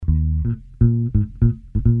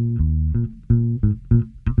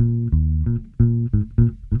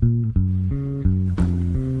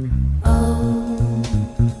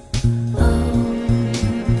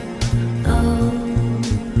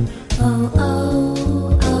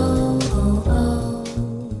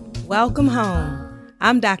Welcome home.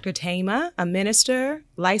 I'm Dr. Tama, a minister,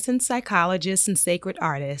 licensed psychologist, and sacred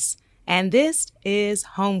artist, and this is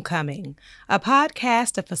Homecoming, a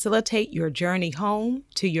podcast to facilitate your journey home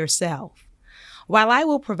to yourself. While I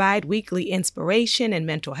will provide weekly inspiration and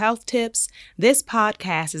mental health tips, this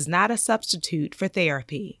podcast is not a substitute for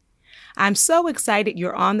therapy. I'm so excited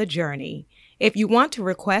you're on the journey. If you want to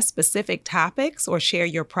request specific topics or share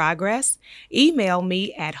your progress, email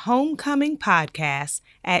me at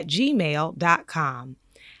homecomingpodcast@gmail.com.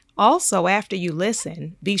 Also, after you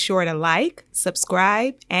listen, be sure to like,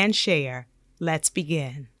 subscribe, and share. Let's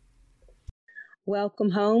begin.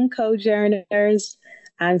 Welcome home, Cojourners.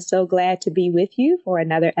 I'm so glad to be with you for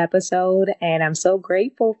another episode, and I'm so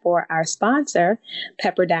grateful for our sponsor,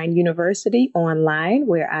 Pepperdine University Online,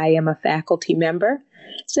 where I am a faculty member.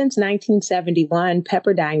 Since 1971,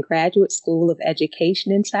 Pepperdine Graduate School of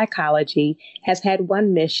Education and Psychology has had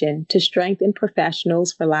one mission: to strengthen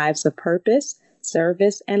professionals for lives of purpose,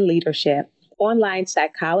 service, and leadership. Online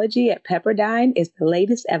psychology at Pepperdine is the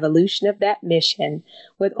latest evolution of that mission,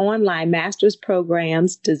 with online master's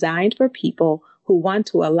programs designed for people who want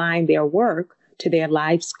to align their work to their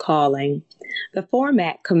life's calling. The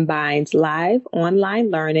format combines live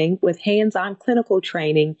online learning with hands-on clinical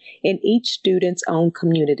training in each student's own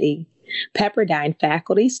community. Pepperdine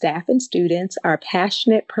faculty, staff, and students are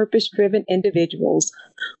passionate, purpose-driven individuals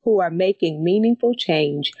who are making meaningful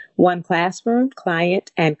change, one classroom,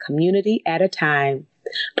 client, and community at a time.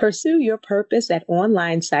 Pursue your purpose at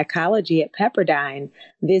online psychology at Pepperdine.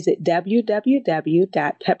 Visit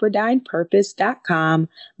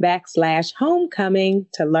www.pepperdinepurpose.com/homecoming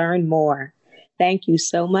to learn more. Thank you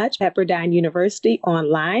so much, Pepperdine University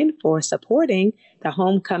Online, for supporting the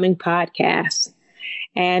Homecoming podcast.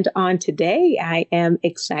 And on today, I am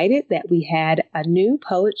excited that we had a new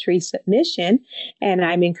poetry submission, and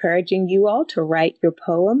I'm encouraging you all to write your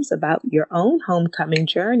poems about your own homecoming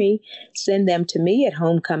journey. Send them to me at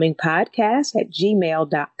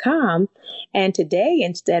homecomingpodcast@gmail.com. And today,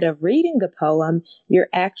 instead of reading the poem, you're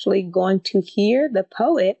actually going to hear the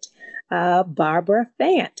poet, Barbara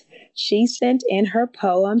Fant. She sent in her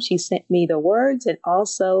poem. She sent me the words and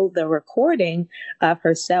also the recording of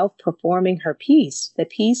herself performing her piece. The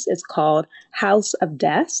piece is called House of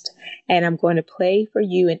Dust, and I'm going to play for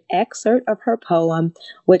you an excerpt of her poem,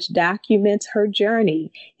 which documents her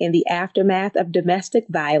journey in the aftermath of domestic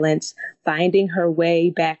violence, finding her way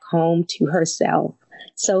back home to herself.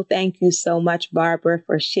 So thank you so much, Barbara,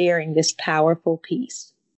 for sharing this powerful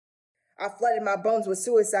piece. I flooded my bones with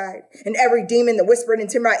suicide, and every demon that whispered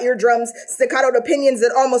into my eardrums, staccatoed opinions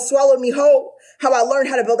that almost swallowed me whole. How I learned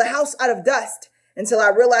how to build a house out of dust until I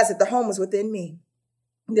realized that the home was within me.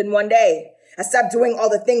 And then one day, I stopped doing all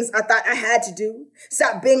the things I thought I had to do,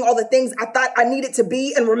 stopped being all the things I thought I needed to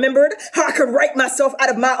be, and remembered how I could write myself out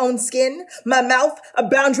of my own skin, my mouth, a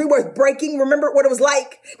boundary worth breaking. Remembered what it was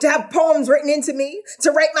like to have poems written into me,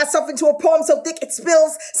 to write myself into a poem so thick it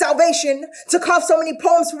spills salvation, to cough so many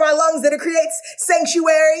poems from my lungs that it creates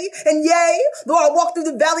sanctuary. And yea, though I walk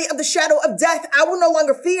through the valley of the shadow of death, I will no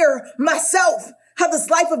longer fear myself. How this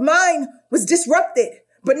life of mine was disrupted,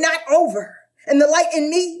 but not over. And the light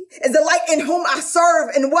in me is the light in whom I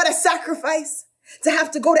serve. And what a sacrifice to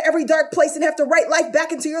have to go to every dark place and have to write life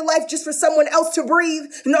back into your life just for someone else to breathe.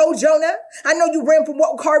 No, Jonah, I know you ran from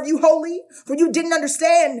what will carve you holy, for you didn't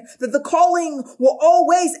understand that the calling will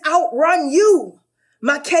always outrun you.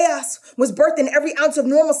 My chaos was birthed in every ounce of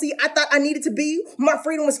normalcy I thought I needed to be. My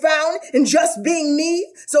freedom was found in just being me.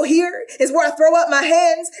 So here is where I throw up my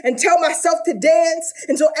hands and tell myself to dance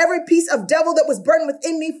until every piece of devil that was burned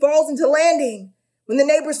within me falls into landing. When the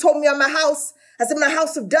neighbors told me on my house, I said my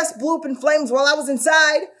house of dust blew up in flames while I was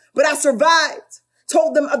inside, but I survived.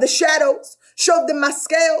 Told them of the shadows, showed them my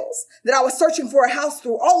scales, that I was searching for a house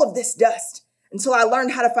through all of this dust until I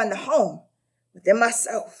learned how to find a home within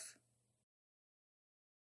myself.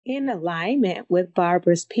 In alignment with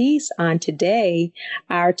Barbara's piece on today,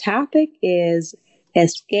 our topic is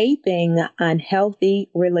escaping unhealthy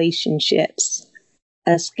relationships.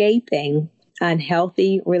 Escaping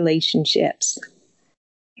unhealthy relationships.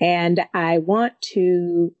 And I want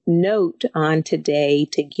to note on today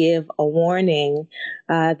to give a warning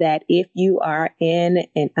that if you are in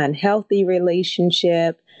an unhealthy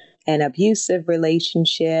relationship, an abusive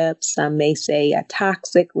relationship, some may say a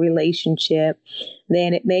toxic relationship,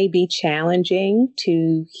 then it may be challenging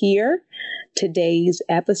to hear today's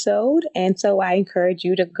episode. And so I encourage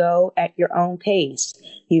you to go at your own pace.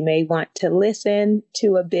 You may want to listen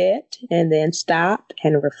to a bit and then stop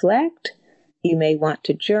and reflect. You may want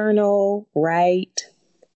to journal, write,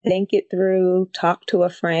 think it through, talk to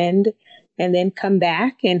a friend, and then come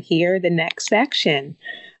back and hear the next section.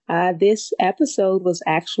 This episode was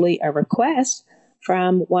actually a request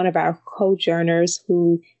from one of our co-journers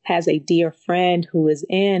who has a dear friend who is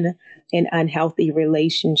in an unhealthy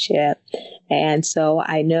relationship. And so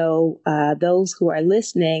I know those who are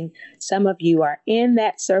listening, some of you are in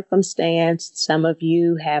that circumstance. Some of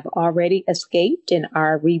you have already escaped and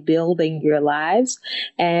are rebuilding your lives.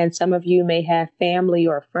 And some of you may have family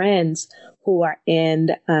or friends who are in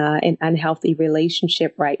an unhealthy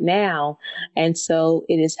relationship right now. And so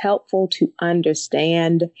it is helpful to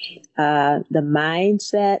understand the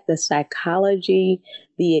mindset, the psychology,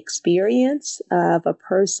 the experience of a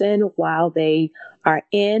person while they are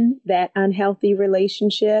in that unhealthy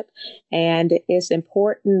relationship. And it's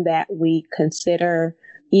important that we consider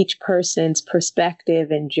each person's perspective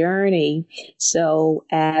and journey. So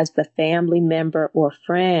as the family member or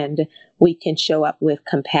friend, we can show up with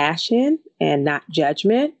compassion and not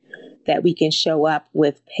judgment, that we can show up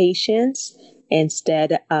with patience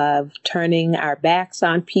instead of turning our backs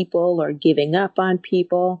on people or giving up on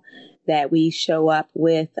people, that we show up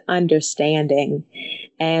with understanding.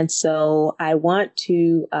 And so I want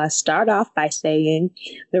to start off by saying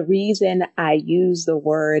the reason I use the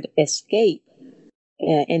word escape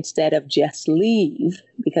instead of just leave,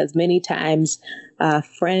 because many times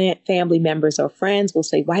family members or friends will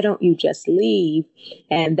say, why don't you just leave?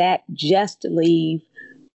 And that just leave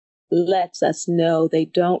lets us know they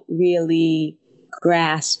don't really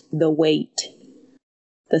grasp the weight,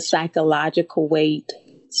 the psychological weight,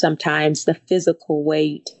 sometimes the physical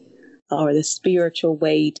weight or the spiritual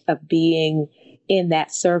weight of being in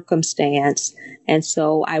that circumstance. And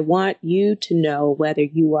so I want you to know, whether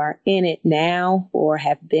you are in it now or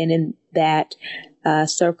have been in that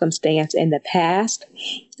circumstance in the past,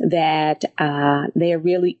 that there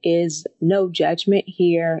really is no judgment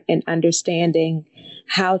here in understanding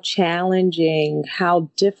how challenging, how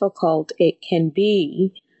difficult it can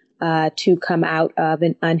be to come out of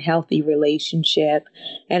an unhealthy relationship.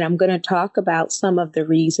 And I'm going to talk about some of the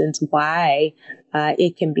reasons why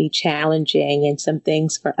it can be challenging and some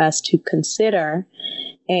things for us to consider.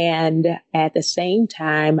 And at the same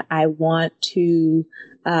time, I want to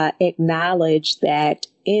acknowledge that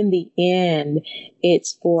in the end,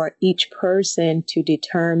 it's for each person to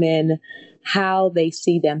determine how they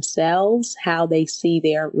see themselves, how they see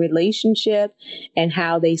their relationship, and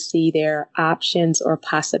how they see their options or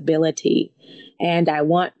possibility. And I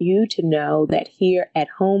want you to know that here at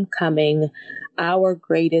Homecoming, our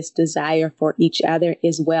greatest desire for each other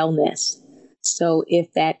is wellness. So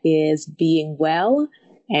if that is being well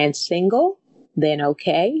and single, then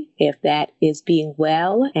okay. If that is being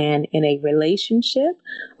well and in a relationship,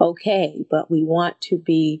 okay. But we want to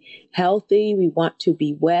be healthy. We want to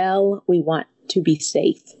be well. We want to be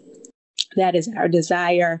safe. That is our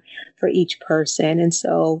desire for each person. And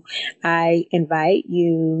so I invite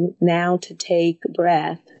you now to take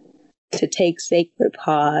breath, to take sacred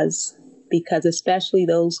pause, because especially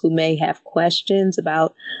those who may have questions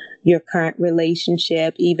about your current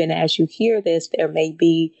relationship, even as you hear this, there may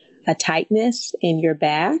be a tightness in your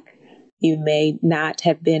back. You may not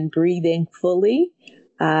have been breathing fully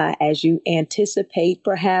as you anticipate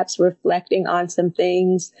perhaps reflecting on some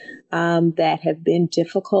things that have been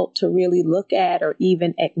difficult to really look at or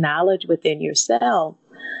even acknowledge within yourself.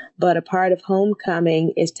 But a part of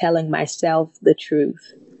Homecoming is telling myself the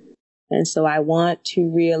truth. And so I want to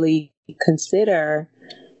really consider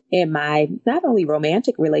in my not only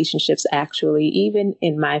romantic relationships, actually, even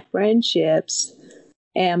in my friendships,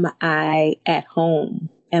 am I at home?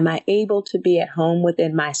 Am I able to be at home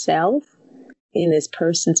within myself in this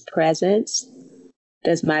person's presence?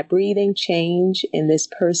 Does my breathing change in this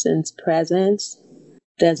person's presence?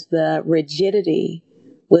 Does the rigidity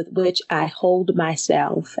with which I hold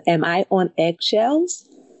myself, am I on eggshells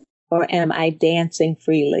or am I dancing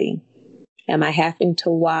freely? Am I having to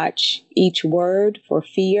watch each word for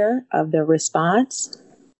fear of the response,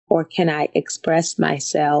 or can I express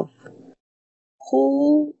myself?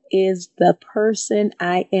 Who is the person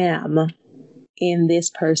I am in this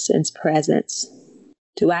person's presence?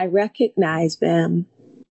 Do I recognize them?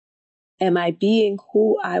 Am I being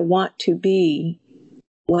who I want to be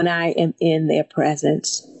when I am in their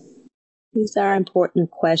presence? These are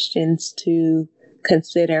important questions to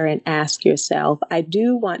consider and ask yourself. I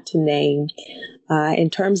do want to name,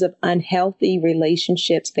 in terms of unhealthy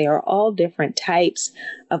relationships, there are all different types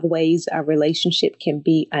of ways a relationship can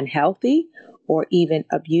be unhealthy or even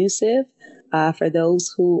abusive. For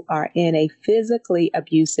those who are in a physically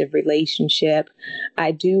abusive relationship,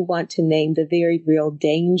 I do want to name the very real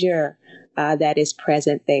danger that is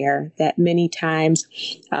present there. That many times,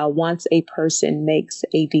 once a person makes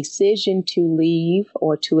a decision to leave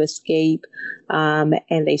or to escape, and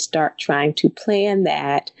they start trying to plan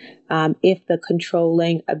that, if the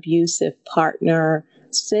controlling, abusive partner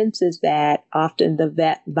senses that, often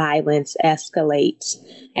the violence escalates.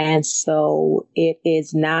 And so it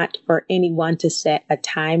is not for anyone to set a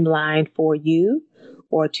timeline for you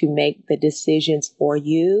or to make the decisions for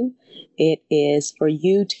you. It is for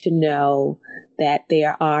you to know that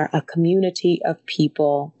there are a community of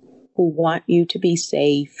people who want you to be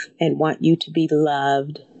safe and want you to be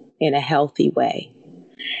loved in a healthy way.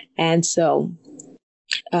 And so,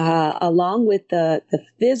 along with the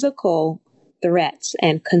physical threats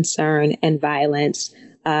and concern and violence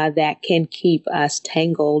that can keep us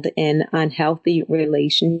tangled in unhealthy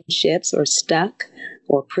relationships or stuck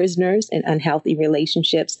or prisoners in unhealthy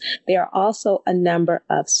relationships, there are also a number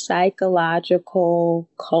of psychological,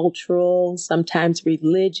 cultural, sometimes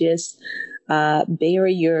religious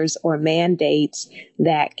barriers or mandates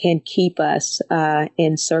that can keep us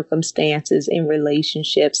in circumstances, in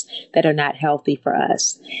relationships that are not healthy for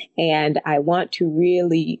us. And I want to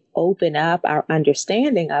really open up our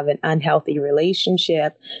understanding of an unhealthy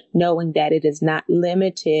relationship, knowing that it is not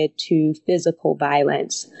limited to physical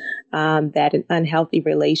violence, that an unhealthy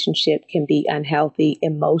relationship can be unhealthy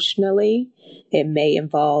emotionally. It may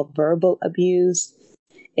involve verbal abuse.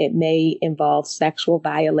 It may involve sexual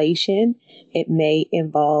violation. It may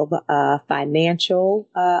involve financial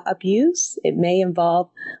abuse. It may involve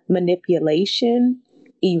manipulation,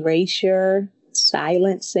 erasure,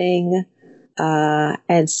 silencing,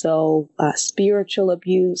 and so spiritual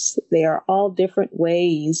abuse. There are all different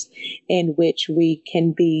ways in which we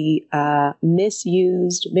can be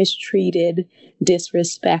misused, mistreated,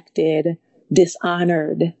 disrespected,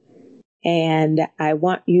 dishonored. And I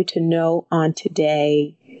want you to know on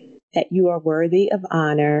today that you are worthy of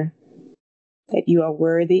honor, that you are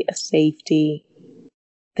worthy of safety,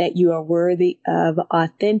 that you are worthy of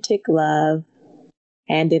authentic love.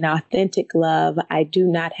 And in authentic love, I do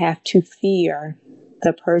not have to fear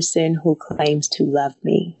the person who claims to love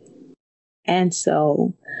me. And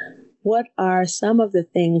so, what are some of the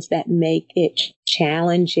things that make it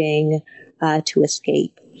challenging to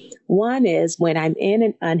escape? One is when I'm in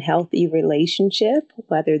an unhealthy relationship,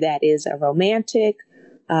 whether that is a romantic,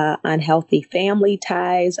 unhealthy family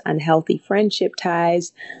ties, unhealthy friendship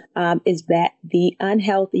ties, is that the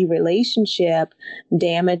unhealthy relationship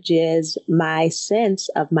damages my sense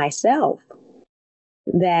of myself.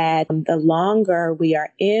 That the longer we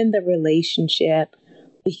are in the relationship,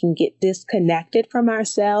 we can get disconnected from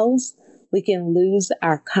ourselves. We can lose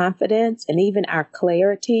our confidence and even our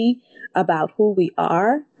clarity about who we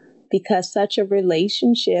are, because such a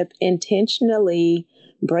relationship intentionally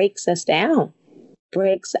breaks us down,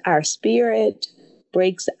 breaks our spirit,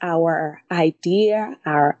 breaks our idea,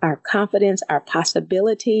 our confidence, our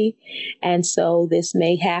possibility. And so this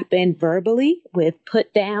may happen verbally with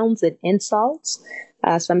put downs and insults.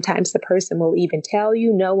 Sometimes the person will even tell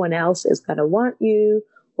you no one else is going to want you,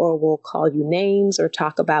 or will call you names or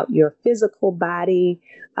talk about your physical body,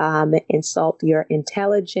 insult your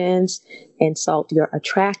intelligence, insult your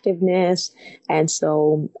attractiveness. And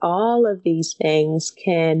so all of these things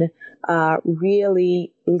can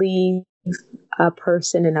really leave a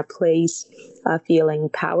person in a place feeling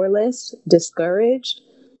powerless, discouraged,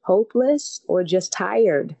 hopeless, or just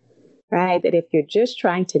tired, right? That if you're just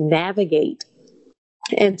trying to navigate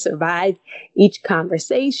and survive each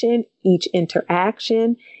conversation, each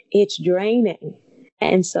interaction, it's draining.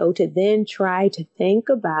 And so to then try to think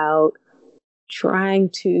about trying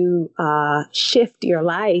to shift your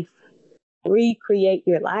life, recreate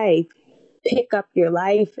your life, pick up your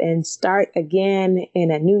life and start again in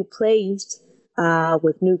a new place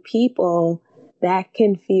with new people, that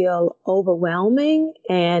can feel overwhelming,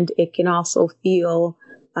 and it can also feel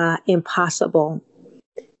impossible.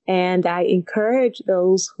 And I encourage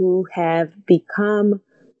those who have become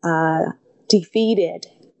defeated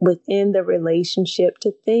within the relationship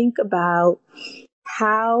to think about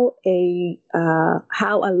how a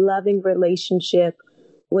loving relationship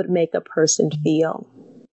would make a person feel,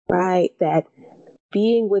 right? That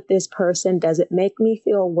being with this person, does it make me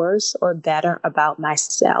feel worse or better about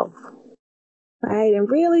myself? Right? And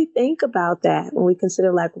really think about that when we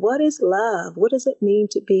consider, like, what is love? What does it mean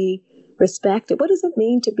to be respected? What does it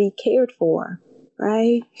mean to be cared for?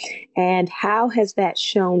 Right? And how has that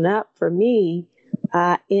shown up for me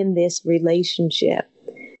in this relationship?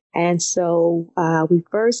 And so we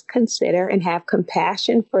first consider and have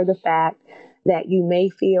compassion for the fact that you may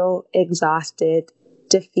feel exhausted,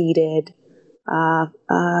 defeated,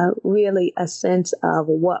 really a sense of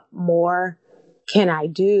what more can I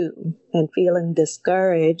do, and feeling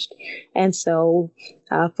discouraged. And so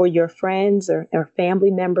for your friends or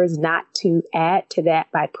family members not to add to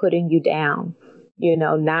that by putting you down,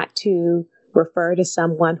 not to refer to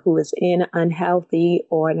someone who is in an unhealthy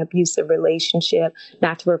or an abusive relationship,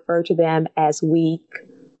 not to refer to them as weak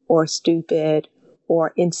or stupid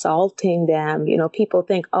or insulting them. People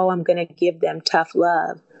think, oh, I'm going to give them tough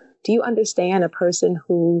love. Do you understand a person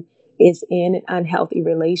who is in an unhealthy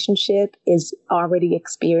relationship is already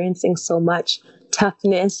experiencing so much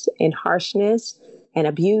toughness and harshness and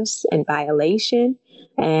abuse and violation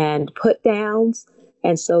and put downs?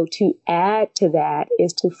 And so to add to that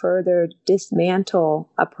is to further dismantle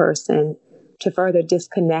a person, to further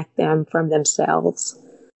disconnect them from themselves.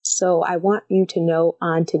 So I want you to know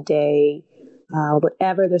on today,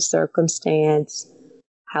 whatever the circumstance,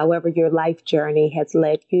 however your life journey has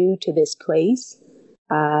led you to this place,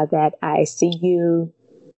 that I see you,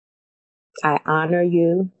 I honor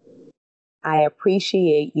you, I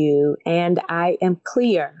appreciate you, and I am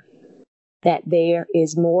clear that there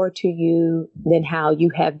is more to you than how you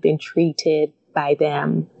have been treated by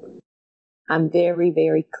them. I'm very,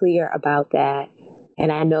 very clear about that.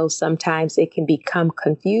 And I know sometimes it can become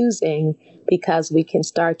confusing because we can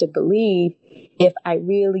start to believe if I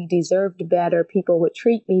really deserved better, people would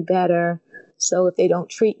treat me better. So if they don't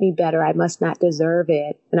treat me better, I must not deserve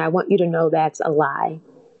it. And I want you to know that's a lie.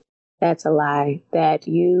 That's a lie. That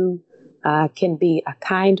you can be a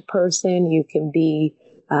kind person. You can be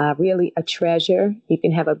really a treasure. You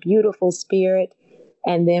can have a beautiful spirit.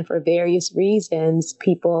 And then for various reasons,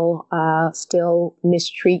 people still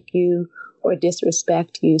mistreat you or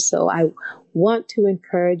disrespect you. So I want to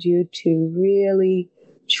encourage you to really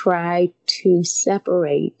try to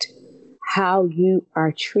separate how you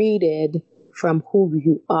are treated from who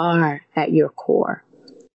you are at your core.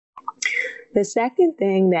 The second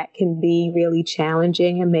thing that can be really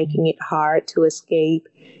challenging and making it hard to escape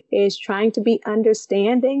is trying to be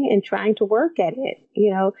understanding and trying to work at it.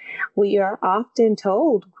 We are often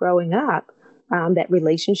told growing up that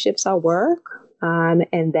relationships are work,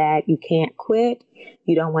 and that you can't quit.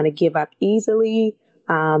 You don't want to give up easily.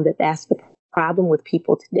 That's the problem with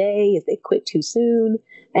people today is they quit too soon.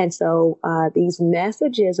 And so these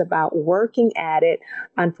messages about working at it,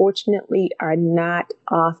 unfortunately, are not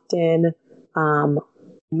often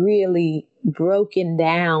really broken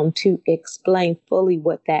down to explain fully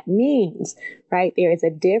what that means, right? There is a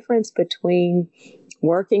difference between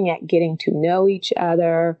working at getting to know each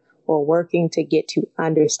other or working to get to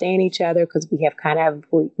understand each other because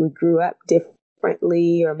we grew up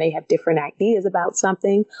differently or may have different ideas about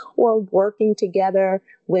something, or working together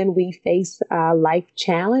when we face life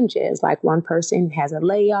challenges, like one person has a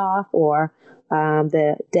layoff or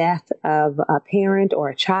the death of a parent or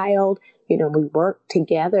a child. We work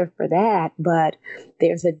together for that, but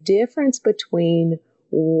there's a difference between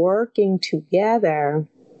working together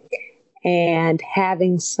and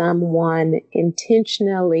having someone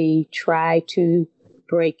intentionally try to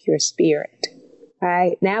break your spirit,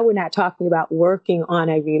 right? Now we're not talking about working on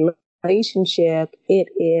a relationship. It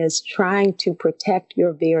is trying to protect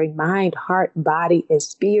your very mind, heart, body, and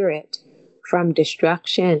spirit from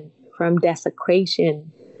destruction, from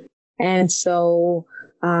desecration. And so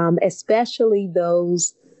especially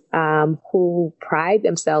those who pride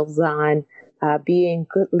themselves on being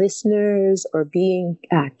good listeners or being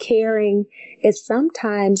caring, is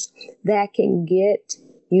sometimes that can get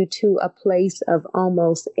you to a place of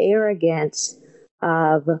almost arrogance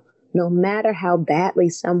of no matter how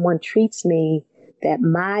badly someone treats me, that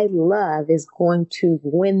my love is going to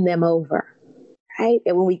win them over, right?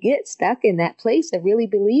 And when we get stuck in that place of really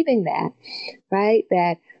believing that, right,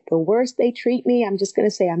 that the worse they treat me, I'm just going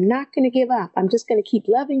to say, I'm not going to give up. I'm just going to keep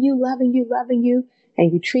loving you, loving you, loving you.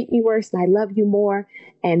 And you treat me worse and I love you more.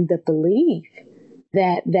 And the belief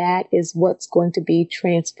that that is what's going to be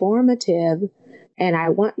transformative. And I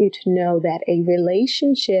want you to know that a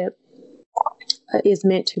relationship is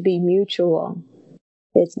meant to be mutual.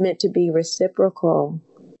 It's meant to be reciprocal.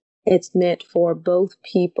 It's meant for both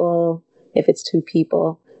people, if it's two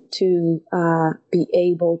people, to be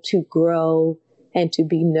able to grow and to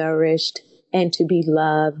be nourished and to be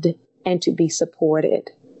loved and to be supported,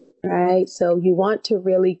 right? So you want to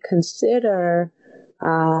really consider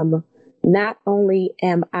not only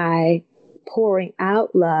am I pouring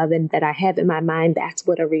out love and that I have in my mind that's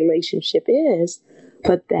what a relationship is,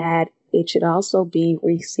 but that it should also be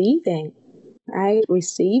receiving, right?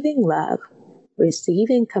 Receiving love,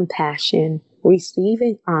 receiving compassion,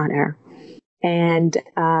 receiving honor. And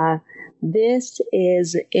this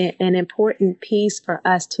is an important piece for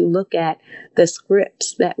us to look at the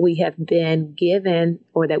scripts that we have been given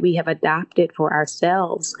or that we have adopted for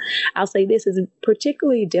ourselves. I'll say this is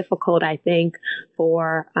particularly difficult, I think,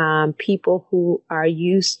 for people who are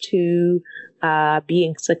used to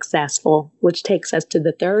being successful, which takes us to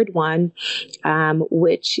the third one,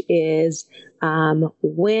 which is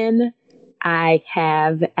when I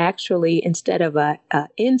have actually, instead of a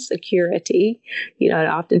insecurity,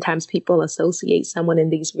 oftentimes people associate someone in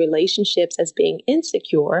these relationships as being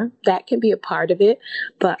insecure. That can be a part of it.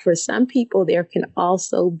 But for some people, there can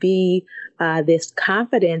also be this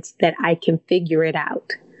confidence that I can figure it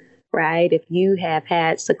out. Right? If you have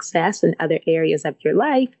had success in other areas of your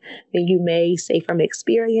life, then you may say from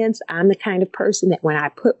experience, I'm the kind of person that when I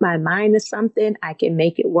put my mind to something, I can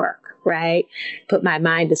make it work. Right? Put my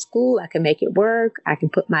mind to school, I can make it work. I can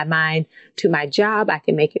put my mind to my job, I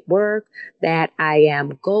can make it work. That I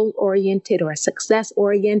am goal oriented or success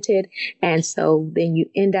oriented. And so then you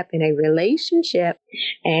end up in a relationship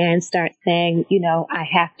and start saying, I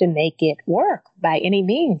have to make it work by any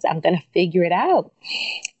means. I'm going to figure it out.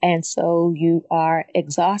 And so you are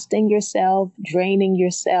exhausting yourself, draining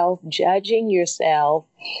yourself, judging yourself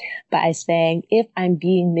by saying, if I'm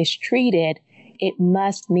being mistreated, it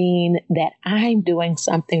must mean that I'm doing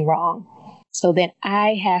something wrong. So then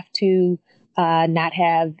I have to not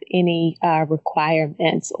have any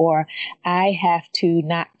requirements, or I have to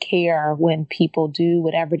not care when people do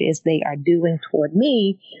whatever it is they are doing toward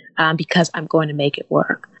me because I'm going to make it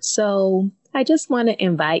work. So I just want to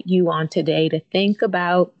invite you on today to think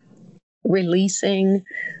about releasing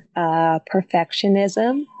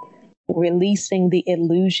perfectionism, releasing the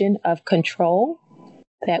illusion of control,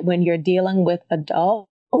 that when you're dealing with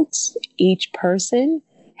adults, each person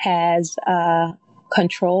has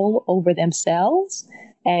control over themselves.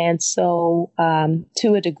 And so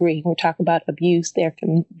to a degree, when we talk about abuse, there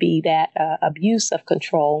can be that abuse of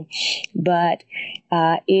control. But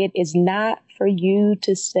it is not for you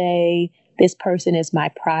to say, this person is my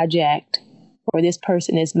project, or this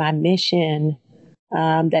person is my mission,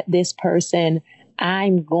 that this person,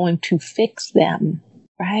 I'm going to fix them,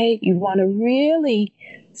 right? You want to really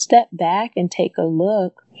step back and take a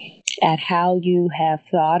look at how you have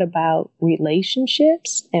thought about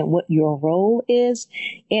relationships and what your role is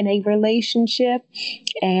in a relationship.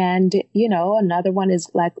 And, another one is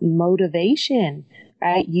like motivation,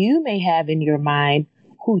 right? You may have in your mind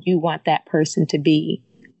who you want that person to be,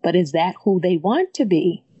 but is that who they want to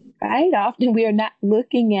be? Right? Often we are not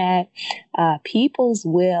looking at people's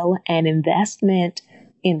will and investment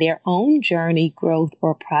in their own journey, growth,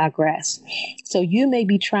 or progress. So you may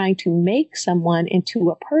be trying to make someone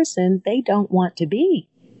into a person they don't want to be.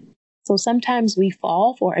 So sometimes we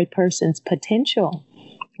fall for a person's potential.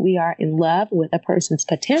 We are in love with a person's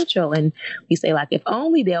potential, and we say, like, if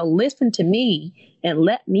only they'll listen to me and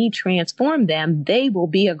let me transform them, they will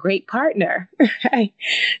be a great partner. Right?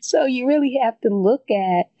 So you really have to look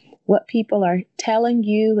at what people are telling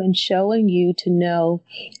you and showing you to know,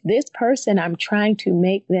 this person I'm trying to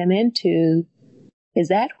make them into, is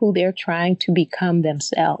that who they're trying to become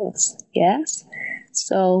themselves? Yes.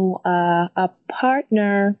 So a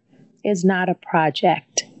partner is not a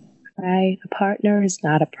project, right? A partner is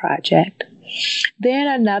not a project. Then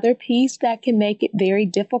another piece that can make it very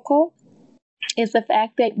difficult is the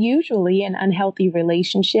fact that usually in unhealthy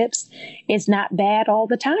relationships, it's not bad all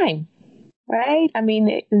the time. Right? I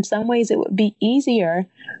mean, in some ways, it would be easier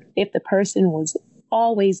if the person was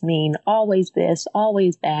always mean, always this,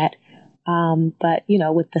 always that. But,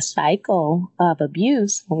 with the cycle of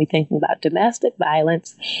abuse, when we're thinking about domestic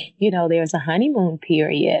violence, there's a honeymoon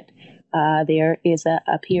period. There is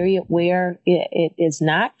a period where it is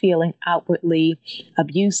not feeling outwardly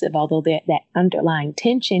abusive, although that underlying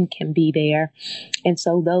tension can be there. And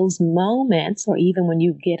so those moments, or even when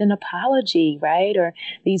you get an apology, right, or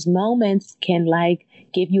these moments can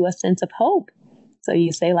give you a sense of hope. So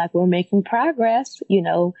you say, we're making progress,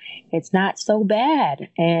 it's not so bad.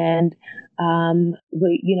 And,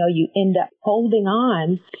 you end up holding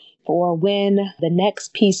on for when the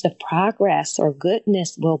next piece of progress or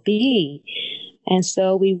goodness will be. And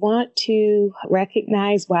so we want to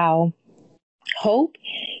recognize, while hope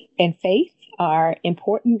and faith are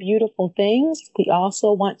important, beautiful things, we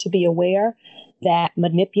also want to be aware that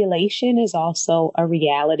manipulation is also a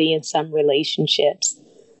reality in some relationships,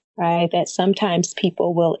 right? That sometimes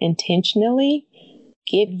people will intentionally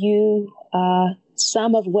give you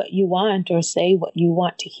some of what you want, or say what you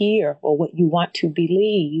want to hear, or what you want to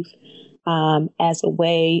believe, as a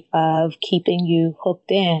way of keeping you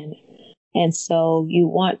hooked in. And so you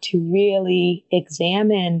want to really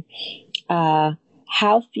examine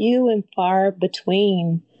how few and far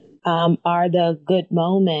between are the good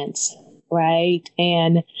moments, right?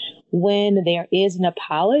 And when there is an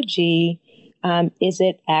apology, is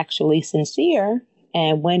it actually sincere?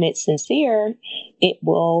 And when it's sincere, it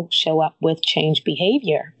will show up with change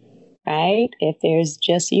behavior, right? If there's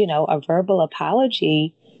just, a verbal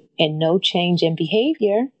apology and no change in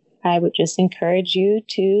behavior, I would just encourage you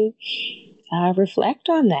to reflect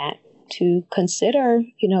on that, to consider,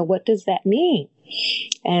 what does that mean?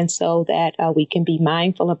 And so that we can be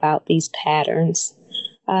mindful about these patterns.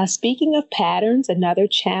 Speaking of patterns, another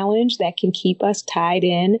challenge that can keep us tied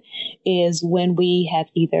in is when we have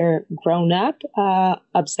either grown up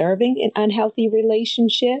observing an unhealthy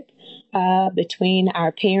relationship between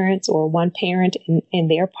our parents or one parent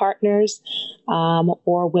and their partners,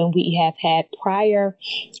 or when we have had prior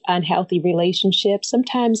unhealthy relationships.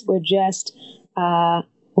 Sometimes we're just,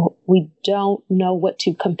 we don't know what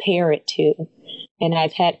to compare it to. And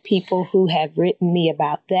I've had people who have written me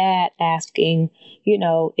about that, asking,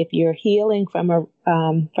 if you're healing from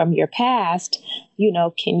your past,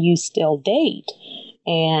 can you still date?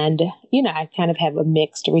 And, I kind of have a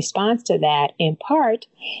mixed response to that. In part,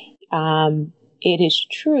 it is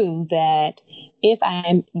true that if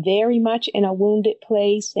I'm very much in a wounded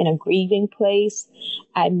place, in a grieving place,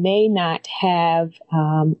 I may not have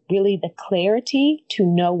really the clarity to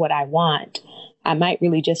know what I want. I might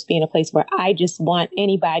really just be in a place where I just want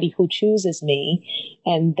anybody who chooses me,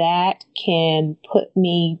 and that can put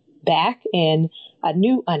me back in a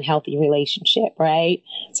new unhealthy relationship, right?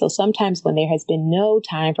 So sometimes when there has been no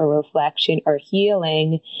time for reflection or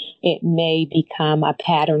healing, it may become a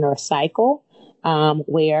pattern or cycle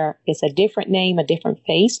where it's a different name, a different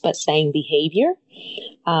face, but same behavior.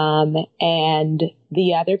 And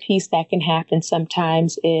the other piece that can happen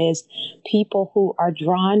sometimes is people who are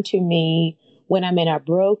drawn to me when I'm in a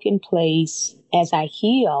broken place, as I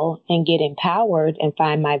heal and get empowered and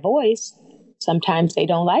find my voice, sometimes they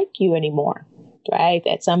don't like you anymore, right?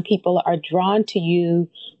 That some people are drawn to you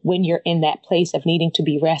when you're in that place of needing to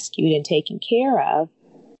be rescued and taken care of.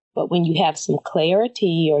 But when you have some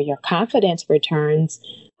clarity or your confidence returns,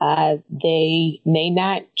 they may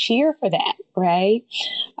not cheer for that, right?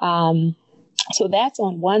 So that's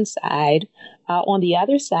on one side. On the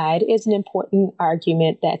other side is an important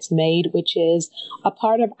argument that's made, which is a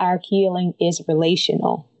part of our healing is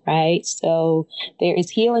relational, right? So there is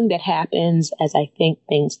healing that happens as I think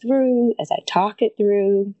things through, as I talk it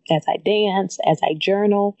through, as I dance, as I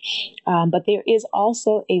journal. But there is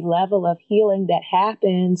also a level of healing that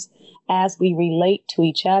happens as we relate to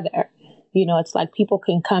each other. It's like people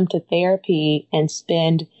can come to therapy and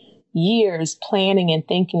spend years planning and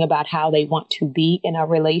thinking about how they want to be in a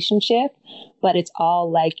relationship, but it's all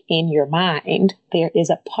like in your mind. There is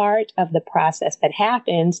a part of the process that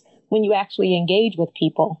happens when you actually engage with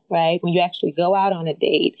people, right? When you actually go out on a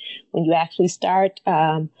date, when you actually start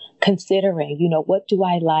considering, what do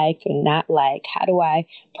I like and not like? How do I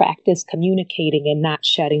practice communicating and not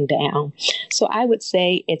shutting down? So I would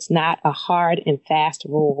say it's not a hard and fast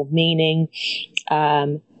rule, meaning,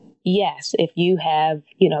 yes, if you have,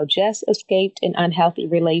 just escaped an unhealthy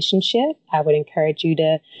relationship, I would encourage you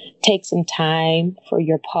to take some time for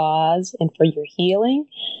your pause and for your healing.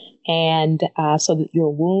 And so that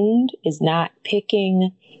your wound is not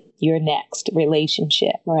picking your next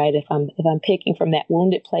relationship, right? If I'm picking from that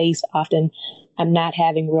wounded place, often I'm not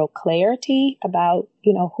having real clarity about,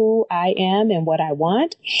 who I am and what I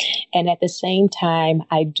want. And at the same time,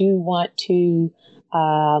 I do want to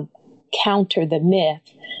counter the myth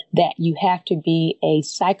that you have to be a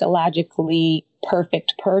psychologically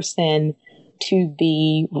perfect person to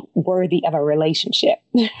be worthy of a relationship,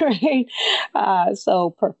 right? So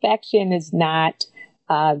perfection is not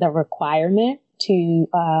the requirement to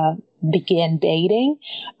begin dating,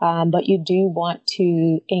 but you do want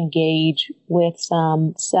to engage with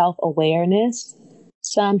some self-awareness,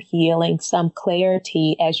 some healing, some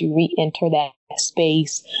clarity as you re-enter that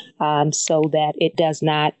space, so that it does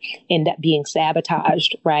not end up being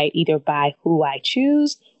sabotaged, right? Either by who I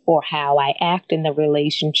choose or how I act in the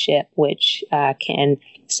relationship, which can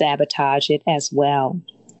sabotage it as well.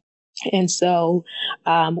 And so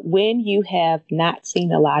when you have not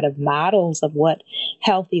seen a lot of models of what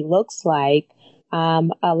healthy looks like,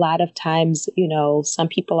 a lot of times, some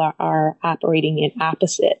people are operating in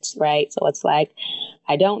opposites, right? So it's like,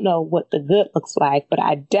 I don't know what the good looks like, but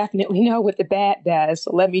I definitely know what the bad does.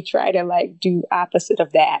 So let me try to do opposite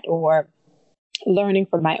of that. Or learning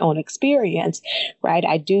from my own experience, right?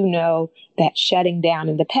 I do know that shutting down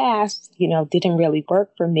in the past, didn't really work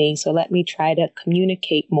for me. So let me try to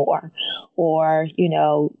communicate more, or,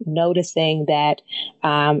 noticing that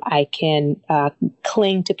I can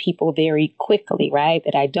cling to people very quickly, right?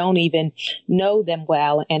 That I don't even know them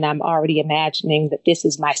well, and I'm already imagining that this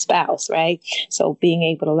is my spouse, right? So being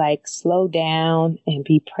able to like slow down and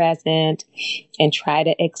be present and try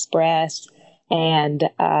to express. And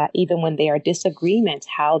even when there are disagreements,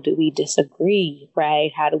 how do we disagree, right?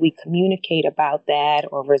 How do we communicate about that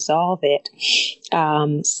or resolve it?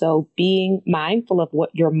 So being mindful of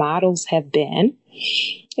what your models have been.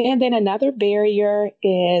 And then another barrier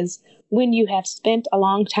is when you have spent a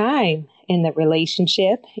long time in the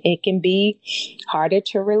relationship, it can be harder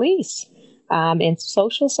to release. In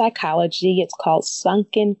social psychology, it's called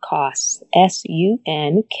sunken costs,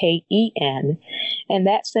 SUNKEN. And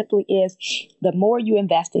that simply is the more you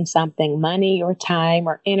invest in something, money or time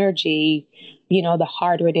or energy, the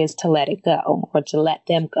harder it is to let it go or to let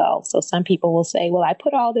them go. So some people will say, well, I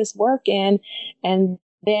put all this work in, and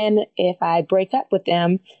then if I break up with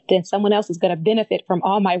them, then someone else is going to benefit from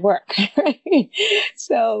all my work.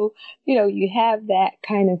 So, you have that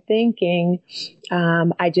kind of thinking.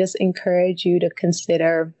 I just encourage you to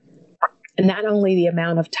consider not only the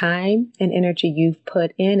amount of time and energy you've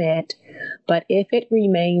put in it, but if it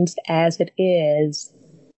remains as it is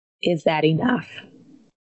that enough?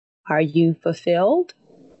 Are you fulfilled?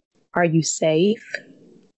 Are you safe?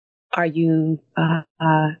 Are you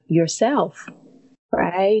yourself?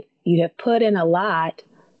 Right? You have put in a lot,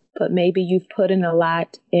 but maybe you've put in a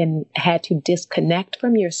lot and had to disconnect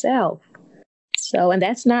from yourself. So, and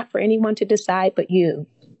that's not for anyone to decide but you,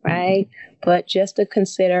 right? But just to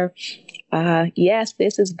consider, yes,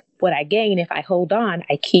 this is what I gain. If I hold on,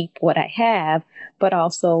 I keep what I have, but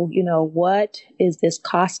also, what is this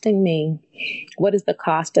costing me? What is the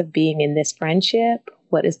cost of being in this friendship?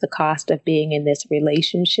 What is the cost of being in this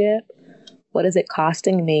relationship? What is it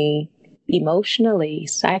costing me emotionally,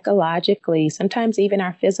 psychologically? Sometimes even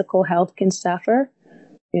our physical health can suffer.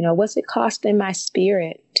 What's it costing my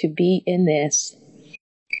spirit to be in this?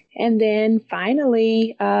 And then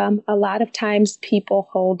finally, a lot of times people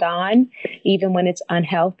hold on, even when it's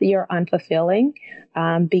unhealthy or unfulfilling,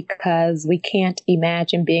 because we can't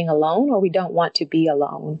imagine being alone, or we don't want to be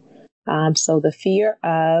alone. So the fear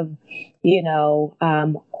of,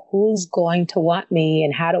 who's going to want me,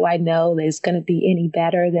 and how do I know that it's going to be any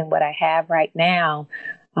better than what I have right now?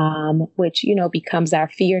 Which, becomes our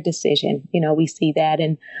fear decision. We see that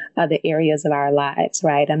in other areas of our lives,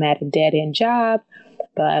 right? I'm at a dead end job,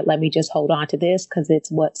 but let me just hold on to this because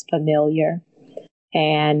it's what's familiar.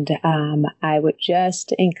 And I would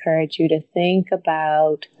just encourage you to think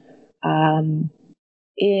about,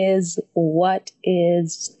 is what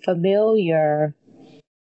is familiar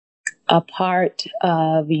a part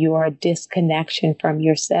of your disconnection from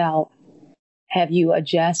yourself? Have you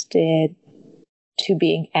adjusted to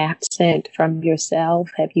being absent from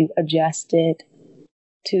yourself? Have you adjusted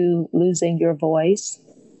to losing your voice,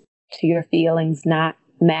 to your feelings not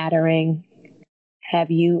mattering?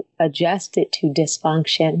 Have you adjusted to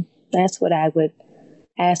dysfunction? That's what I would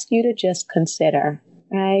ask you to just consider,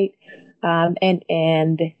 right?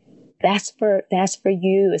 And that's for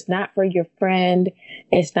you. It's not for your friend.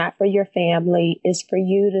 It's not for your family. It's for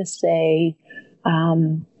you to say,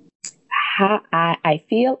 how I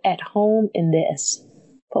feel at home in this,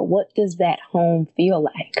 but what does that home feel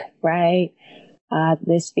like, right?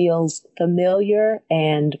 This feels familiar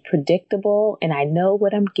and predictable, and I know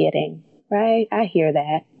what I'm getting, right? I hear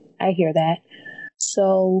that.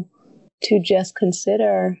 So to just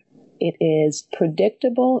consider, it is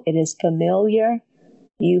predictable, it is familiar,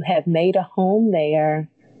 you have made a home there,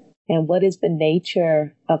 and what is the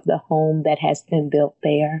nature of the home that has been built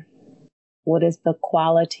there? What is the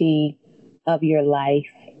quality of your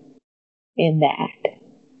life in that?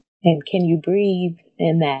 And can you breathe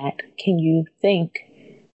in that? Can you think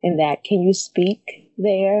in that? Can you speak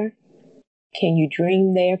there? Can you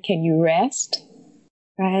dream there? Can you rest?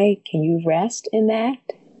 Right? Can you rest in that?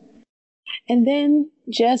 And then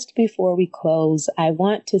just before we close, I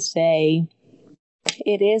want to say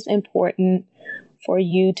it is important for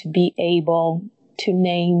you to be able to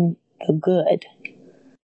name the good,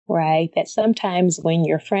 right? That sometimes when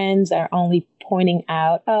your friends are only pointing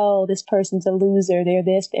out, oh, this person's a loser, they're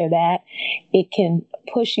this, they're that, it can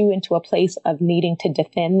push you into a place of needing to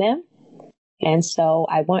defend them. And so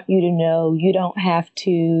I want you to know you don't have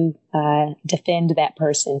to defend that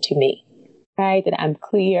person to me, right? That I'm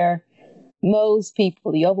clear. Most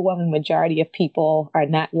people, the overwhelming majority of people, are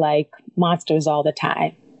not like monsters all the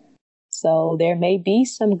time. So there may be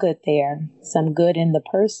some good there, some good in the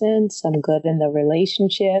person, some good in the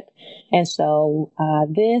relationship. And so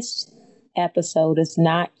this episode is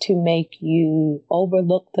not to make you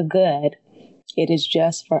overlook the good. It is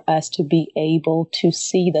just for us to be able to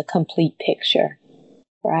see the complete picture,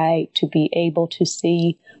 right? To be able to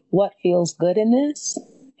see what feels good in this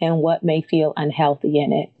and what may feel unhealthy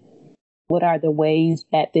in it. What are the ways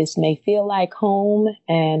that this may feel like home,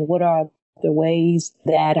 and what are the ways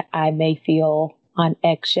that I may feel on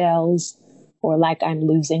eggshells or like I'm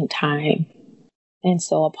losing time. And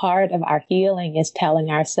so a part of our healing is telling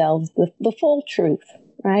ourselves the full truth,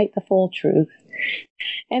 right? The full truth.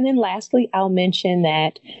 And then lastly, I'll mention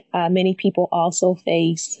that many people also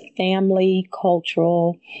face family,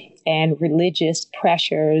 cultural, and religious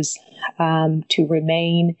pressures to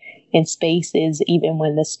remain in spaces, even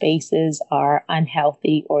when the spaces are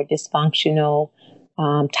unhealthy or dysfunctional,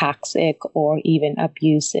 toxic, or even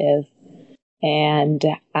abusive. And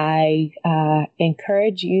I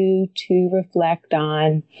encourage you to reflect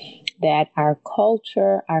on that our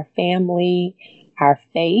culture, our family, our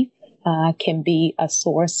faith can be a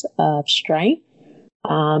source of strength.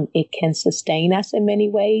 It can sustain us in many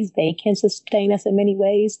ways. They can sustain us in many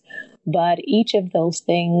ways. But each of those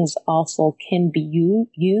things also can be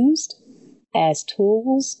used as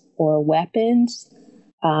tools or weapons,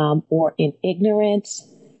 or in ignorance,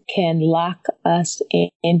 can lock us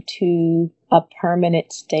into a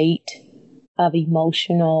permanent state of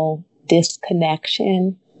emotional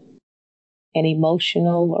disconnection, an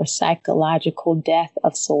emotional or psychological death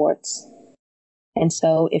of sorts. And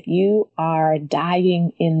so if you are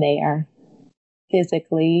dying in there,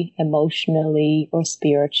 physically, emotionally, or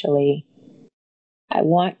spiritually, I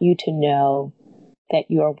want you to know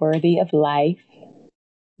that you are worthy of life,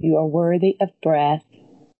 you are worthy of breath,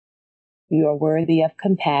 you are worthy of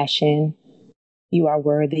compassion, you are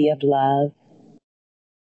worthy of love.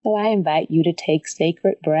 So I invite you to take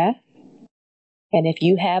sacred breath. And if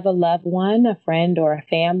you have a loved one, a friend, or a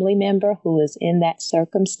family member who is in that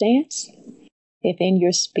circumstance, if in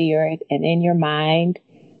your spirit and in your mind,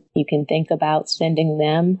 you can think about sending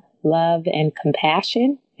them love and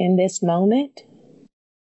compassion in this moment.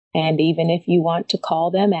 And even if you want to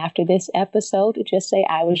call them after this episode, just say,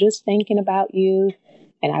 I was just thinking about you,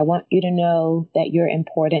 and I want you to know that you're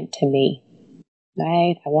important to me,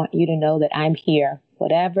 right? I want you to know that I'm here.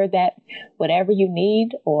 Whatever you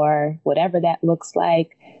need or whatever that looks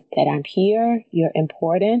like, that I'm here, you're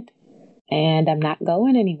important, and I'm not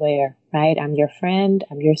going anywhere, right? I'm your friend,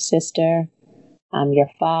 I'm your sister, I'm your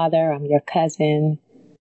father, I'm your cousin.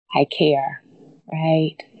 I care,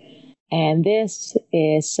 right? And this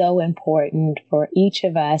is so important for each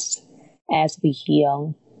of us as we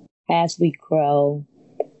heal, as we grow,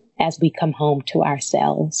 as we come home to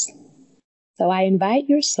ourselves. So I invite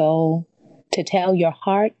your soul to tell your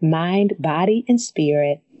heart, mind, body, and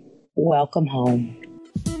spirit, welcome home.